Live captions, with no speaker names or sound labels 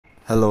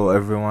Hello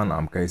everyone,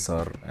 I'm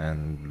Kaysar,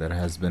 and there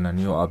has been a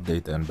new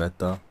update in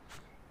beta.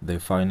 They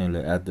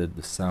finally added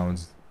the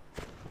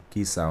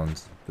key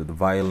sounds to the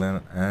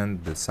violin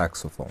and the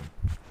saxophone.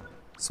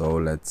 So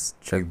let's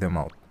check them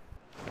out.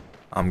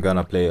 I'm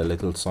gonna play a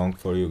little song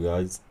for you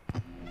guys.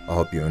 I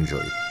hope you enjoy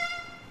it.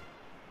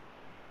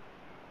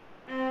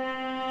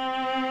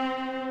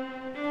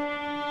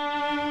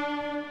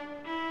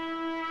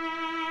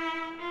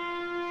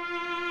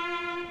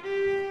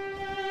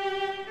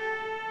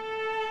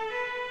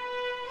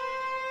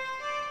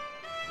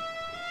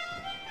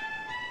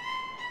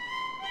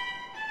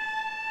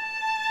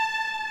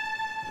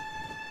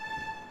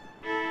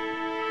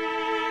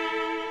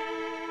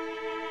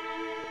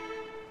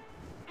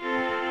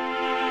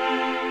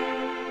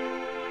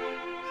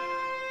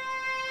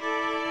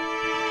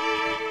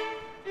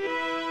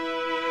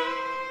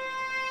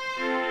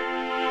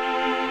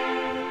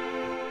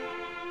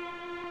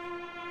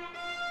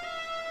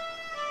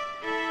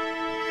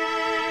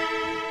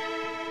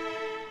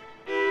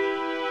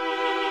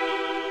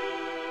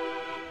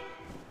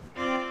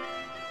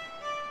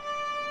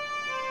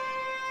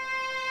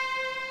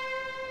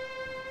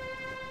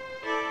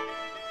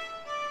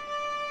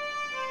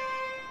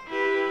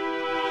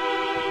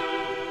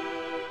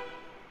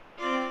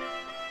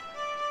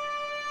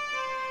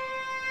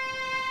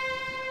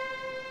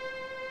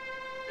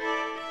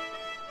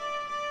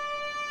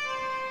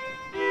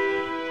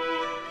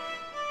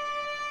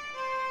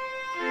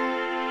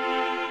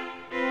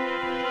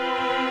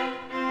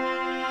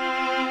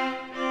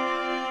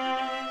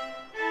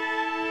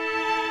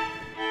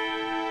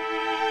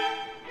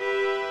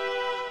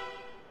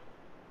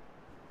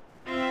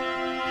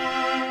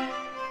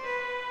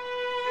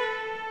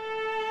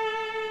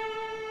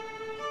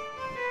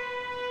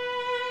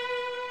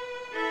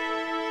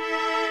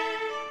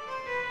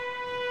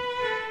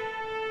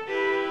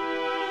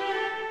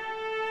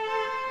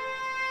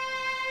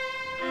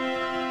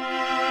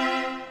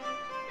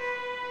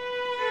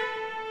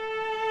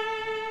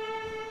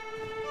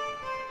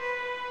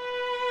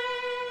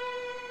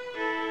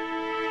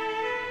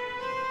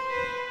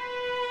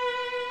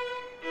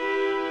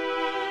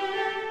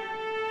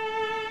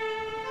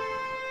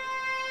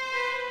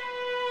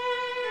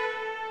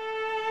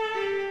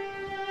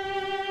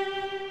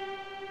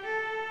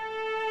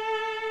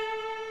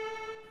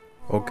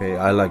 Okay,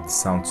 I like the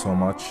sound so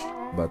much,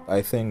 but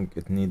I think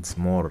it needs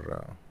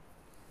more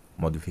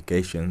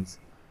modifications,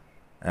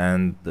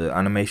 and the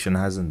animation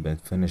hasn't been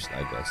finished,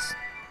 I guess.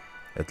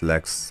 It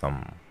lacks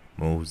some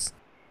moves.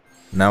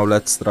 Now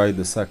let's try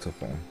the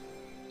saxophone.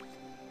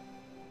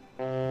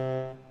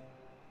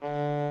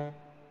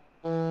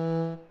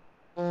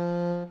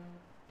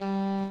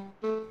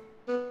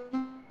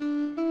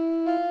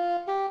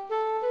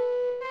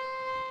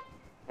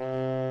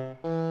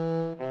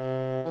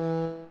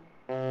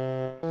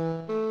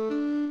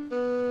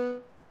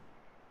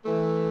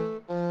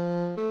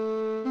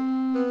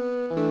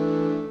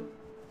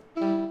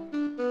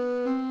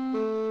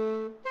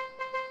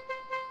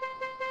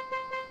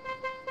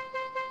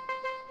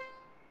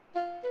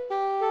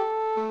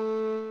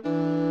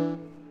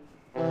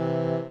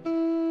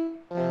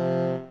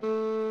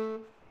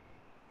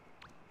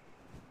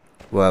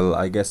 Well,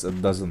 I guess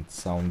it doesn't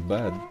sound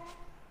bad.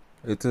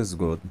 It is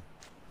good.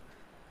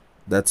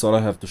 That's all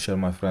I have to share,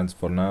 my friends,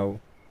 for now.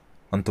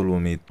 Until we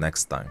meet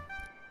next time.